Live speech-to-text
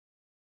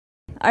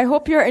I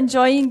hope you're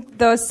enjoying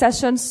the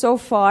session so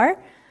far.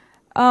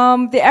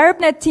 The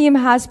ArabNet team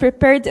has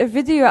prepared a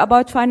video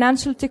about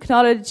financial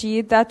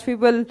technology that we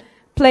will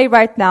play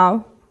right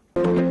now.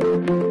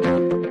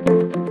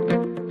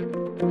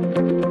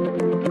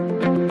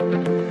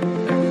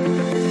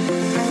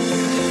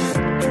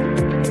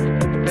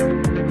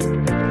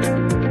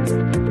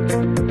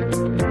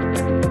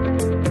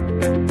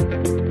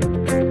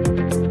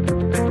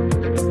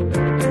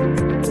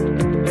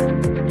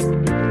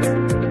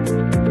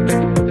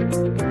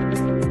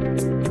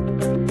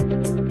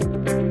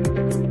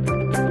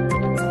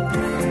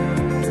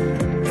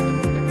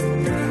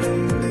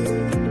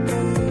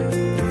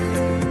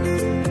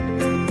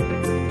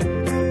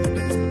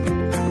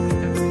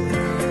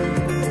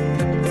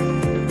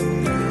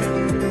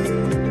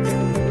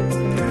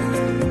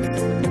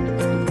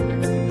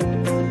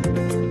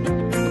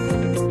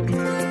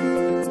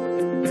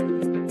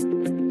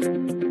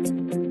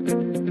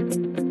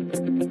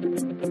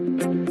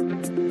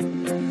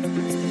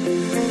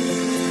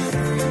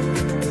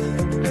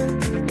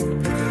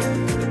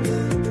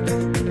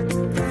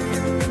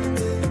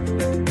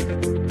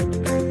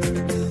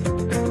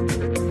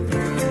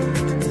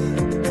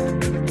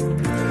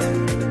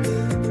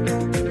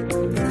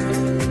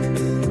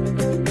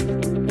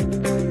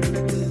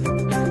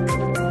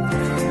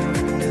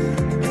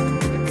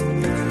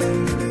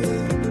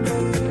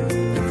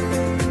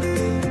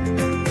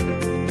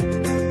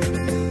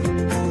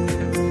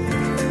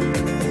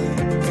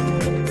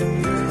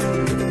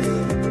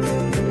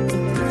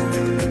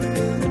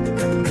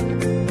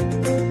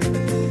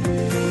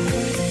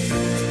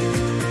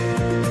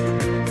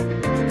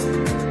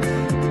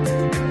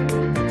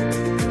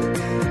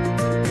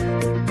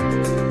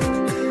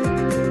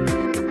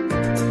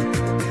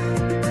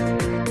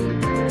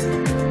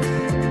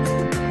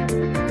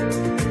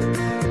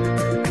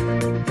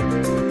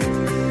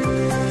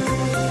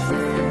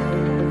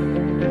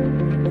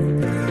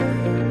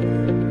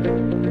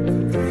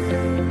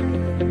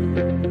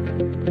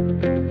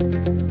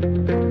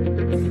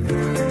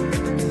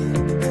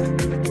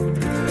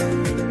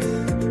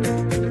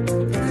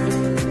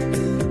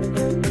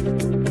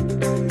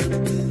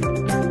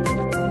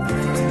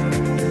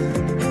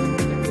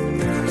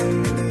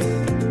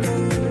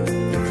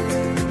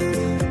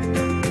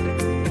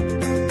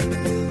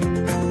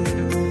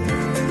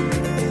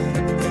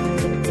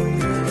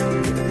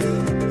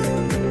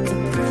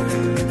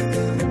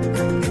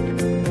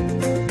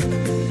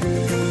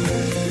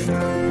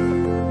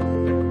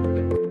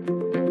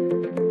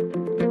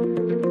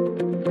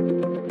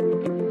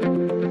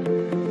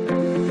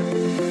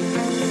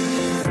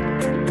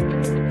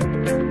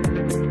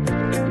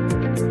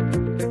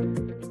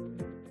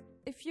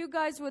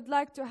 Would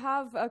like to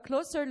have a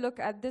closer look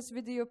at this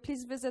video,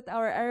 please visit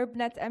our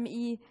ArabNet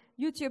ME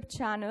YouTube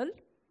channel.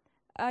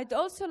 I'd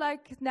also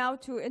like now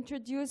to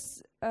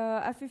introduce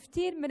a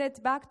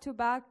 15-minute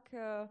back-to-back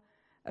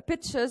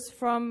pitches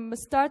from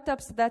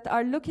startups that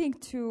are looking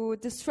to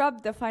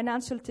disrupt the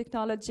financial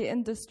technology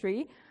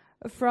industry,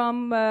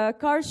 from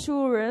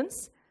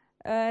Carsurance,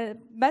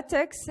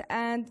 Metex,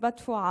 and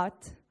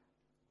Madfuat.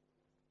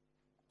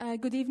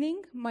 Good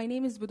evening. My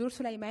name is Budur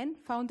Sulaiman,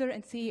 founder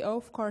and CEO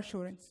of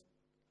Carsurance.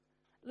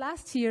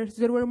 Last year,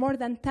 there were more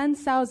than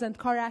 10,000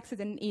 car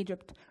accidents in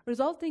Egypt,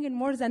 resulting in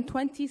more than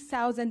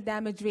 20,000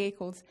 damaged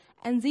vehicles.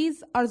 And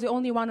these are the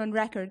only one on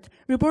record.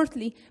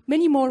 Reportedly,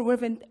 many more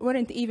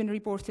weren't even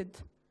reported,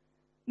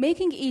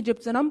 making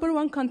Egypt the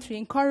 #1 country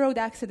in car road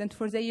accident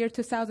for the year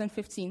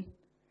 2015.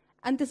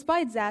 And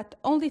despite that,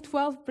 only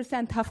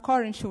 12% have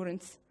car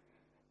insurance.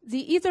 They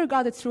either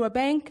got it through a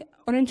bank,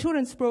 or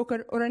insurance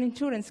broker, or an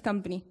insurance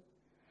company.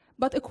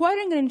 But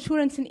acquiring an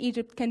insurance in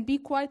Egypt can be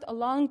quite a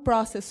long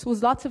process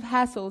with lots of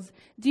hassles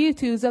due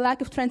to the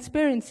lack of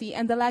transparency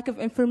and the lack of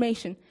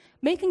information,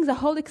 making the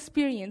whole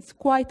experience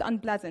quite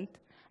unpleasant.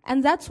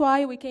 And that's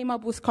why we came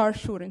up with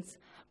Carsurance.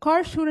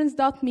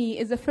 Carsurance.me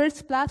is the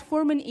first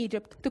platform in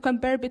Egypt to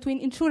compare between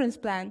insurance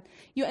plans.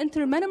 You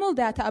enter minimal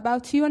data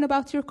about you and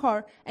about your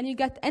car, and you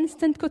get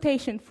instant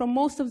quotation from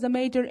most of the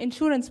major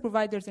insurance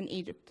providers in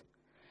Egypt.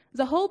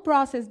 The whole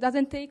process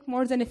doesn't take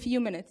more than a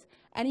few minutes,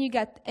 and you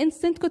get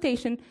instant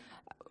quotation,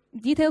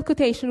 detailed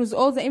quotation with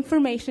all the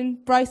information,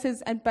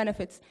 prices, and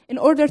benefits in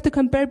order to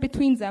compare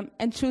between them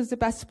and choose the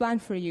best plan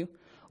for you.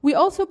 We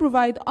also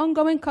provide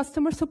ongoing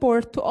customer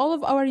support to all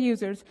of our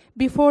users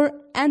before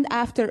and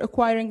after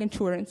acquiring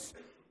insurance.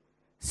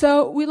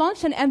 So we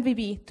launched an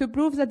MVP to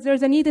prove that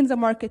there's a need in the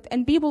market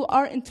and people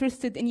are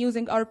interested in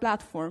using our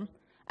platform.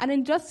 And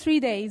in just 3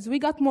 days, we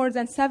got more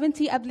than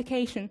 70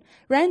 applications,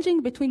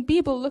 ranging between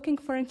people looking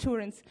for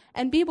insurance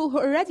and people who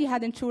already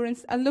had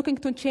insurance and looking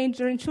to change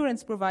their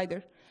insurance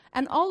provider.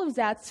 And all of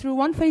that through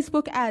one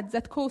Facebook ad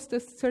that cost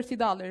us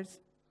 $30.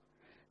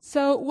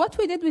 So what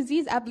we did with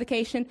these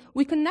applications,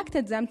 we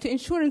connected them to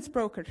insurance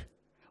broker,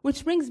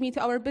 which brings me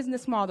to our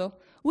business model.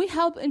 We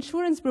help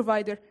insurance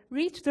provider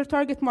reach their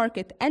target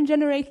market and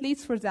generate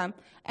leads for them,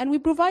 and we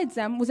provide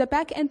them with a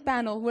back-end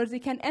panel where they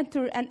can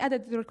enter and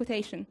edit their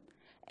quotation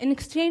in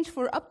exchange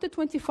for up to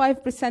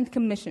 25%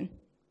 commission.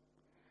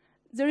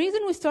 The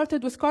reason we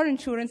started with car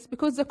insurance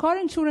because the car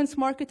insurance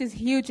market is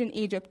huge in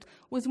Egypt,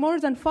 with more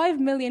than 5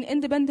 million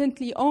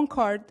independently owned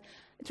cars,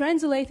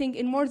 translating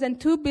in more than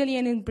 2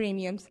 billion in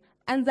premiums.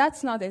 And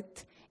that's not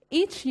it.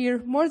 Each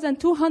year, more than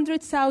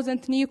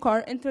 200,000 new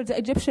cars enter the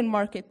Egyptian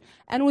market,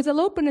 and with a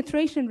low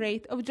penetration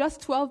rate of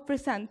just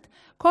 12%,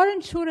 car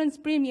insurance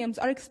premiums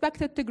are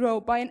expected to grow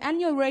by an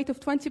annual rate of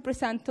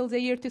 20% till the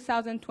year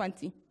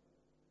 2020.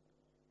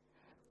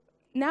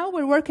 Now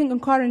we're working on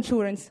car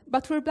insurance,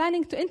 but we're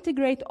planning to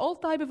integrate all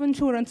types of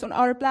insurance on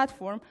our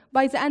platform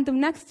by the end of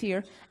next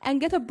year and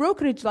get a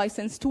brokerage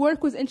license to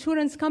work with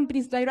insurance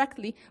companies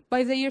directly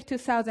by the year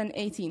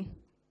 2018.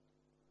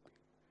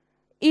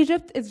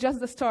 Egypt is just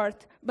the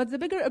start, but the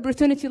bigger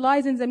opportunity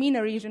lies in the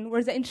MENA region,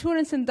 where the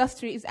insurance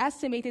industry is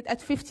estimated at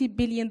 $50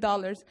 billion,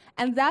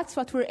 and that's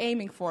what we're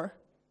aiming for.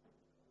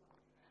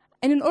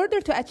 And in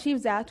order to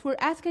achieve that, we're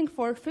asking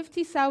for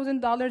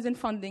 $50,000 in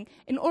funding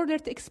in order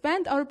to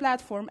expand our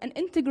platform and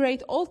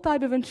integrate all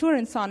types of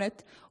insurance on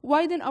it,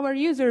 widen our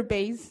user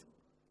base,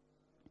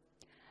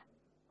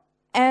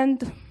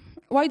 and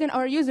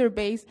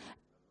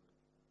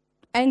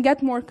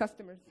get more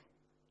customers.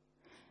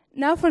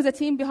 Now for the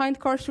team behind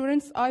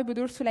Carsurance, I,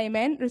 Budur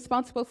Sulaiman,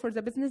 responsible for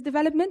the business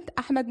development,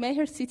 Ahmed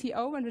Maher,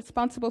 CTO, and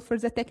responsible for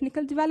the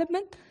technical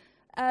development.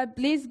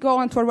 Please go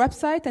onto our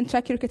website and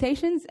check your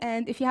quotations,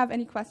 and if you have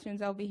any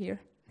questions, I'll be here.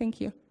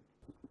 Thank you.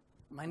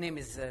 My name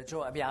is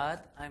Joe Abiad.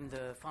 I'm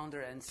the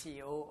founder and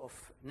CEO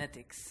of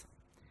Netix.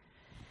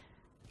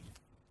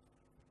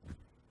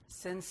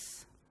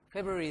 Since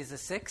February the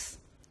 6th,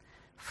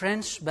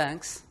 French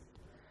banks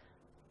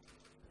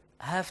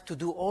have to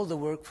do all the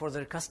work for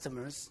their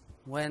customers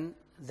when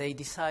they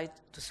decide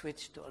to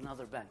switch to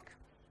another bank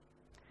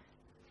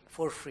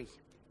for free.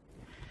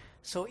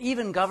 So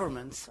even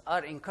governments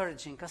are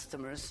encouraging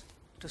customers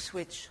to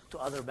switch to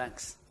other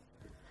banks.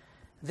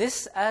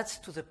 This adds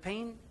to the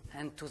pain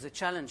and to the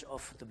challenge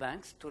of the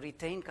banks to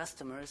retain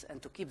customers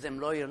and to keep them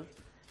loyal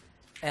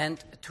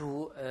and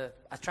to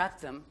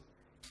attract them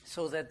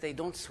so that they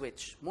don't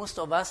switch. Most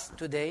of us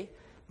today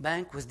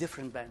bank with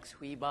different banks.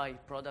 We buy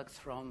products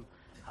from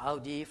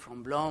Audi,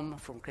 from Blom,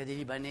 from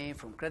Crédit Libanais,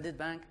 from Credit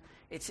Bank.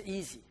 It's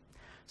easy.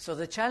 So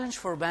the challenge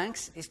for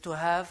banks is to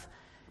have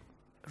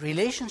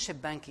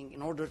relationship banking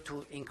in order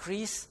to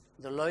increase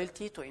the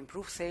loyalty, to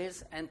improve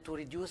sales, and to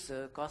reduce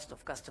the cost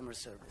of customer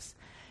service.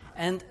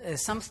 And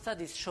some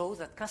studies show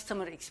that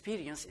customer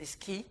experience is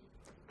key.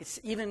 It's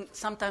even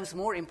sometimes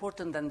more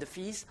important than the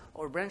fees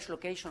or branch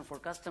location for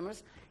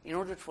customers in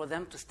order for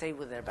them to stay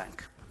with their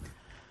bank.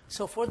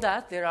 So for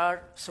that, there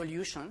are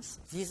solutions.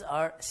 These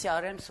are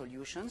CRM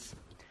solutions.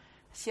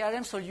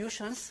 CRM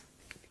solutions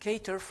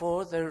cater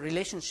for the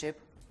relationship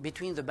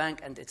between the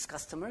bank and its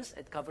customers.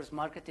 It covers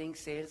marketing,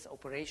 sales,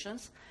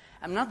 operations.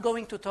 I'm not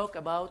going to talk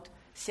about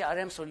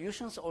CRM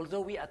solutions,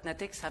 although we at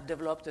Netix have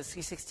developed a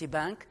 360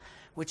 bank,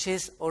 which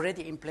is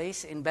already in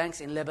place in banks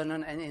in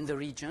Lebanon and in the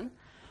region.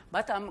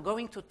 But I'm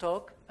going to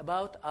talk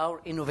about our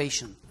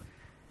innovation.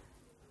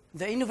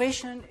 The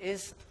innovation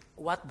is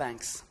What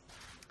Banks.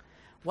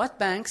 What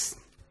Banks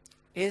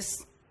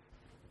is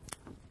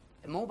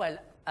a mobile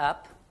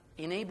app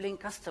enabling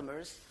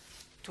customers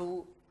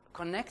to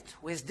connect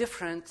with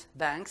different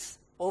banks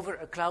over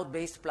a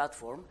cloud-based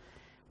platform.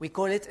 We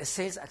call it a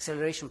sales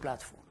acceleration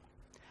platform.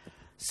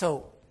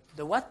 So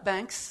the What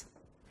Banks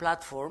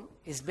platform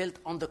is built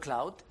on the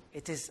cloud.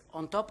 It is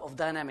on top of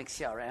dynamic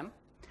CRM,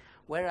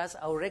 whereas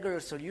our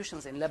regular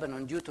solutions in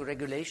Lebanon, due to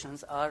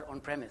regulations, are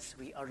on-premise.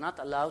 We are not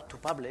allowed to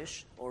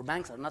publish, or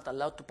banks are not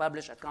allowed to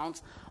publish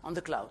accounts on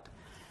the cloud.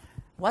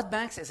 What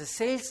Banks is a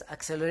sales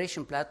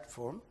acceleration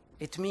platform.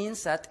 It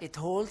means that it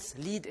holds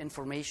lead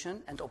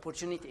information and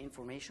opportunity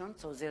information,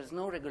 so there's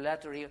no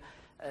regulatory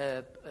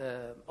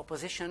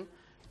opposition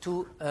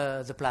to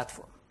the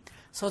platform.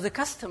 So the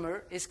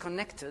customer is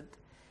connected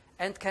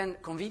and can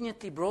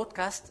conveniently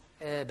broadcast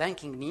a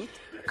banking need,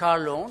 car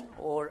loan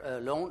or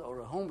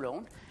a home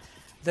loan.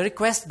 The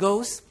request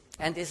goes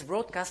and is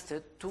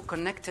broadcasted to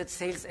connected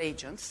sales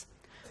agents,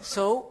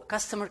 so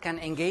customer can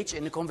engage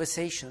in a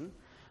conversation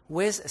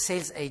with a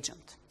sales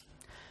agent.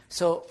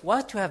 So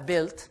what we have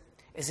built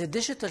is a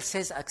digital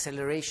sales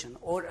acceleration,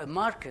 or a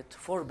market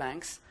for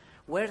banks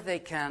where they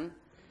can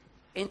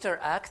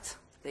interact,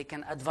 they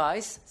can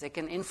advise, they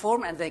can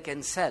inform, and they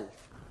can sell.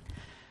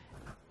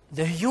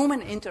 The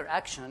human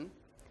interaction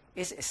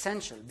is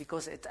essential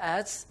because it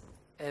adds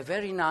a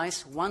very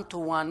nice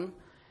one-to-one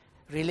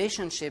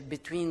relationship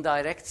between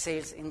direct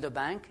sales in the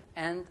bank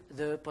and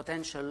the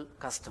potential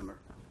customer.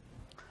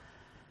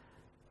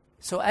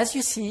 So as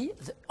you see,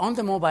 on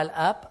the mobile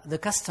app, the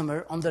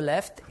customer on the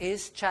left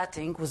is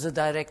chatting with the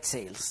direct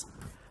sales.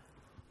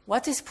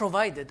 What is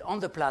provided on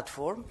the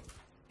platform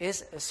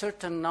is a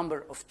certain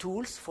number of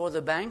tools for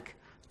the bank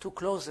to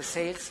close the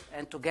sales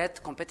and to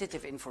get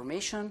competitive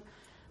information,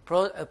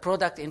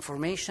 product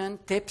information,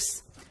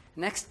 tips,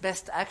 next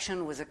best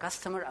action with the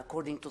customer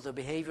according to the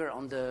behavior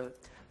on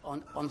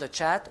the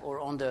chat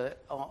or on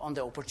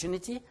the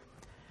opportunity.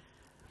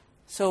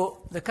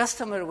 So the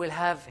customer will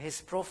have his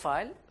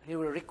profile. He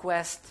will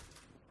request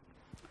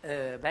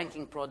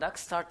banking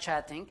products, start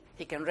chatting.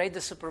 He can rate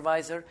the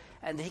supervisor,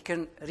 and he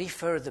can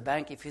refer the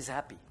bank if he's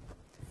happy.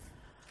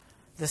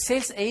 The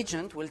sales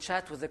agent will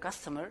chat with the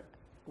customer,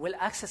 will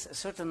access a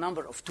certain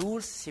number of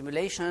tools,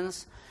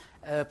 simulations,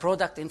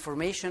 product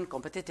information,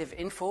 competitive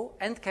info,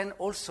 and can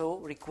also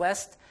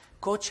request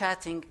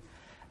co-chatting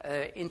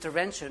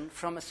intervention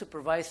from a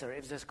supervisor.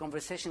 If this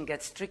conversation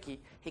gets tricky,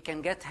 he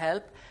can get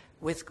help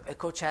with a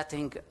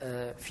co-chatting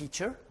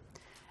feature,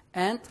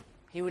 and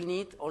he will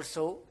need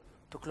also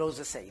to close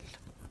the sale.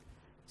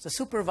 The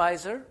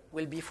supervisor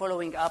will be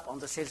following up on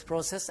the sales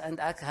process and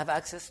have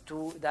access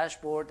to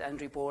dashboard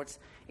and reports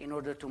in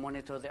order to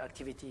monitor the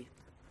activity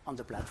on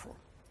the platform.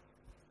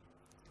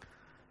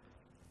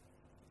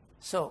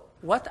 So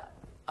what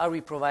are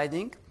we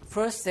providing?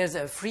 First, there's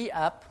a free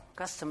app,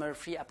 customer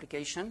free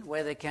application,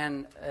 where they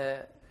can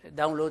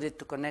download it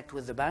to connect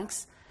with the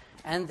banks.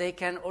 And they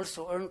can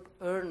also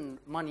earn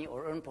money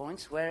or earn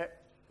points where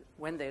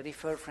when they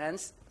refer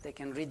friends, they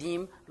can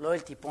redeem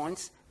loyalty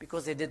points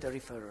because they did a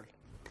referral.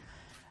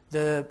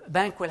 The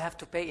bank will have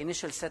to pay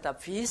initial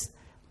setup fees,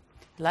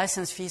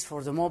 license fees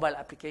for the mobile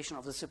application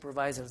of the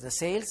supervisor, the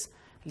sales,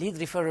 lead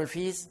referral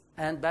fees,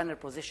 and banner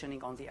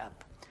positioning on the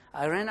app.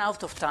 I ran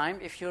out of time.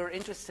 If you're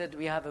interested,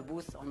 we have a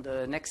booth on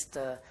the next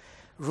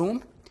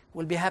room.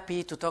 We'll be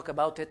happy to talk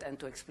about it and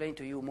to explain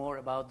to you more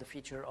about the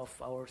feature of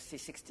our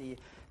C60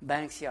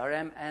 Bank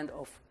CRM and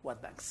of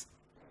what banks.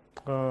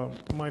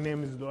 My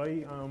name is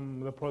Luay.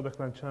 I'm the product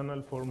and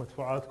channel for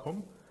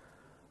Madfu'at.com.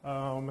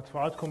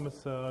 Madfu'at.com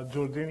is a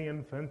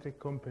Jordanian Fintech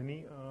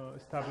company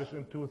established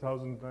in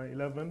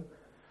 2011.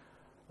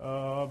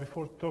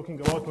 Before talking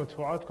about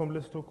Madfu'at.com,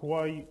 let's talk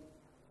why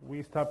we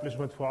established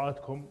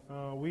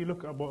Madfu'at.com. We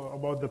look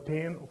about the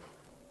pain of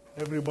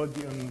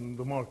everybody in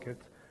the market,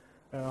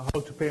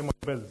 how to pay my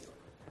bills.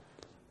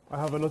 I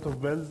have a lot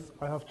of bills.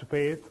 I have to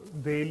pay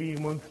it daily,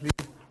 monthly,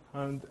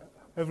 and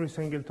every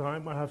single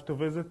time I have to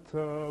visit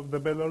the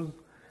billers,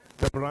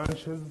 the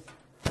branches,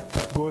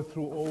 go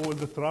through all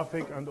the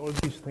traffic and all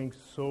these things.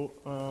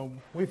 So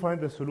we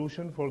find a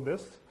solution for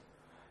this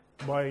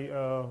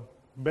by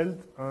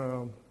build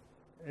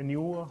a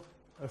new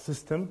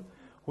system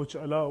which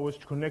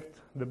connect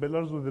the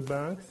billers with the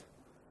banks,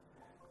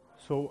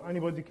 so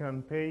anybody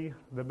can pay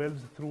the bills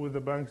through the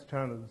bank's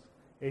channels,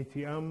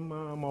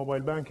 ATM, mobile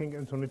banking,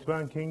 internet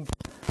banking,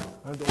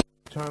 and all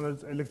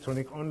channels,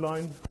 electronic,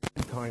 online,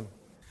 in time.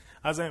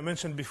 As I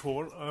mentioned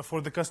before,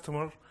 for the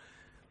customer,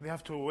 they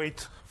have to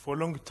wait for a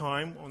long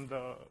time on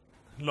the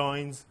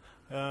lines,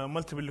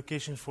 multiple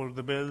locations for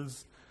the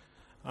bills,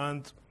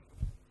 and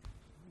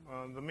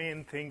the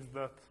main things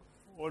that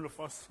all of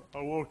us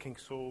are working,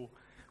 so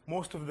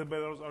most of the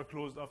billers are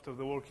closed after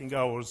the working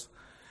hours.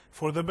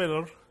 For the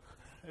biller,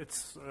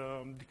 it's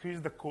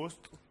decreased the cost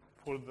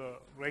for the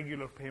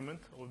regular payment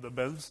of the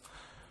bills,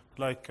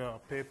 like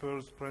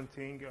papers,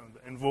 printing, and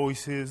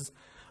invoices,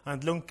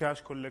 and long cash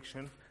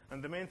collection.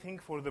 And the main thing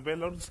for the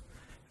billers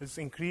is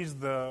increase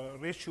the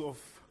ratio of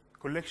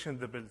collection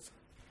the bills.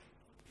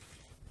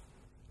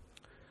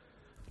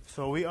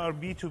 So we are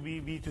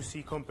B2B,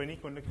 B2C company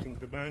connecting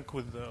the bank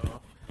with the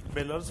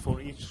billers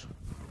for each,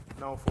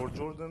 now for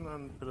Jordan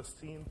and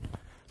Palestine,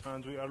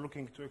 and we are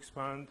looking to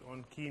expand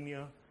on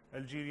Kenya,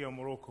 Algeria,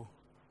 Morocco.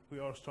 We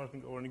are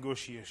starting our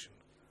negotiation.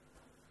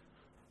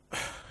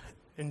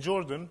 In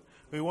Jordan,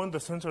 we won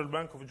the Central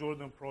Bank of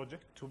Jordan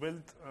project to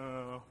build,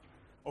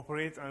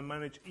 operate, and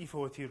manage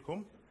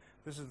e-Fawatir.com.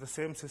 This is the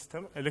same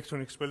system,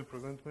 electronic bill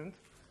presentment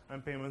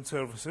and payment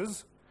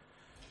services.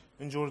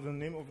 In Jordan,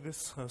 name of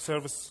this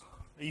service,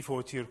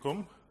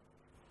 e-Fawatir.com.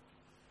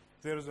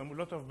 There is a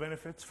lot of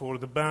benefits for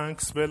the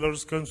banks,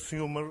 billers,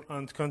 consumer,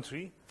 and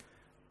country.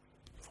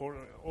 For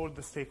all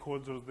the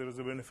stakeholders, there is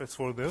a benefits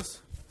for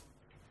this.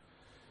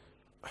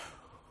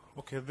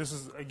 Okay, this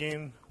is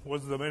again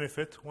what's the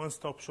benefit: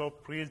 one-stop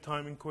shop,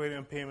 real-time inquiry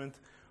and payment,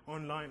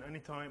 online,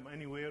 anytime,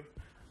 anywhere,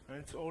 and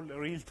it's all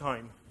real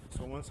time.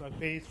 So once I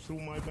pay it through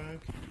my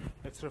bank,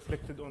 it's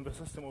reflected on the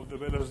system of the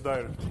billers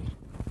directly.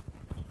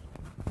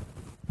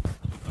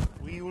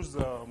 We use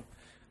the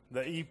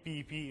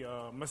EPP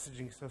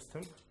messaging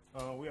system.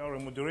 We are a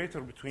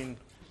moderator between,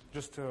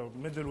 just a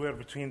middleware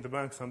between the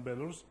banks and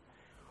billers.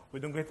 We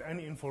don't get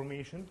any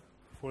information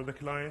for the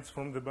clients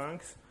from the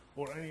banks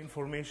or any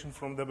information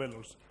from the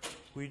billers.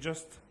 We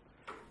just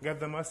get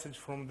the message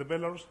from the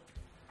billers,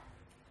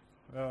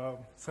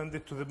 send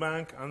it to the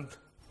bank, and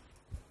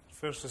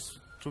versus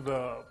to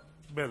the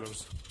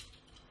billers.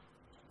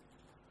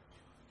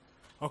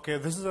 Okay,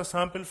 this is a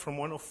sample from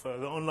one of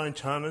the online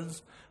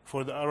channels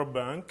for the Arab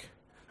Bank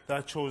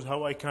that shows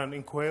how I can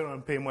inquire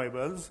and pay my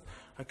bills.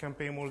 I can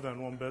pay more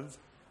than one bill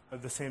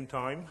at the same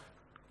time.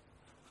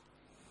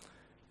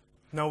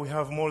 Now we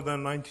have more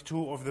than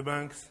 92 of the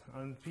banks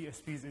and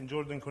PSPs in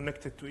Jordan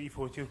connected to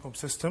e-Fawatir.com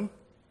system.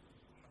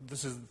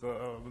 This is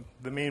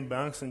the main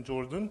banks in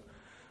Jordan.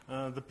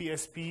 The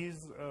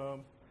PSPs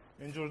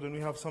in Jordan, we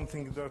have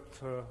something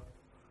that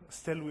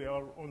still we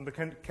are on the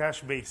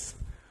cash base.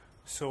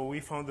 So we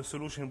found a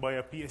solution by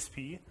a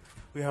PSP.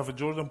 We have a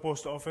Jordan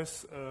Post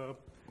Office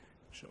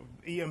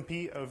EMP,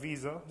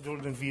 Visa,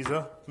 Jordan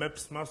Visa,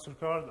 MEPS,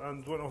 MasterCard,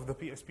 and one of the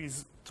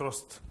PSPs,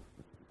 Trust.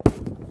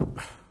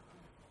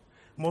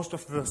 Most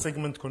of the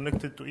segment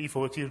connected to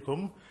IFA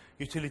Telecom,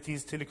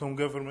 utilities, telecom,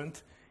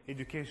 government,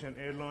 education,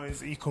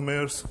 airlines,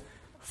 e-commerce,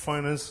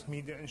 finance,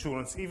 media,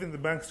 insurance. Even the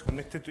banks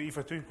connected to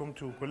IFA Telecom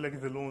to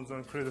collect the loans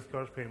and credit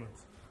card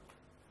payments.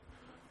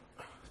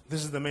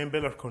 This is the main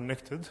pillar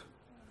connected.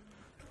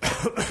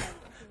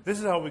 This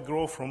is how we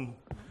grow from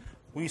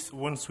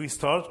once we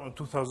start on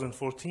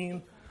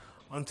 2014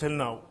 until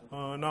now.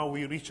 Now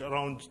we reach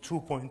around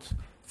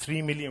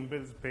 2.3 million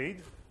bills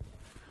paid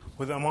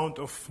with an amount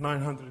of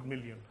 900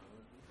 million.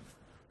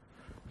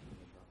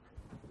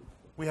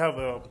 We have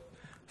a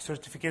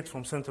certificate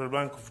from Central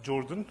Bank of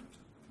Jordan,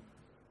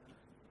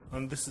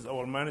 and this is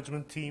our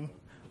management team.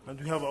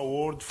 And we have an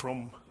award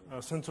from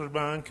Central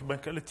Bank,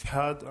 Bank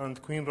Al-Ittihad,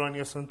 and Queen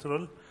Rania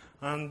Central,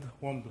 and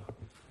WAMDA.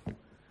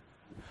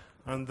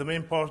 And the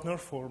main partner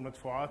for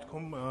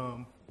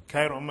Madfu'atcom,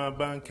 Cairo Amman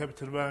Bank,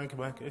 Capital Bank,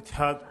 Bank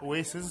Ittihad,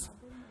 Oasis,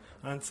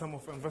 and some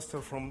of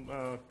investors from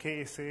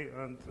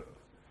KSA and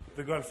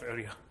the Gulf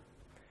area.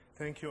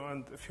 Thank you,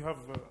 and if you have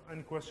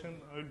any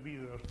question, I'll be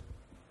there.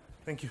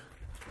 Thank you.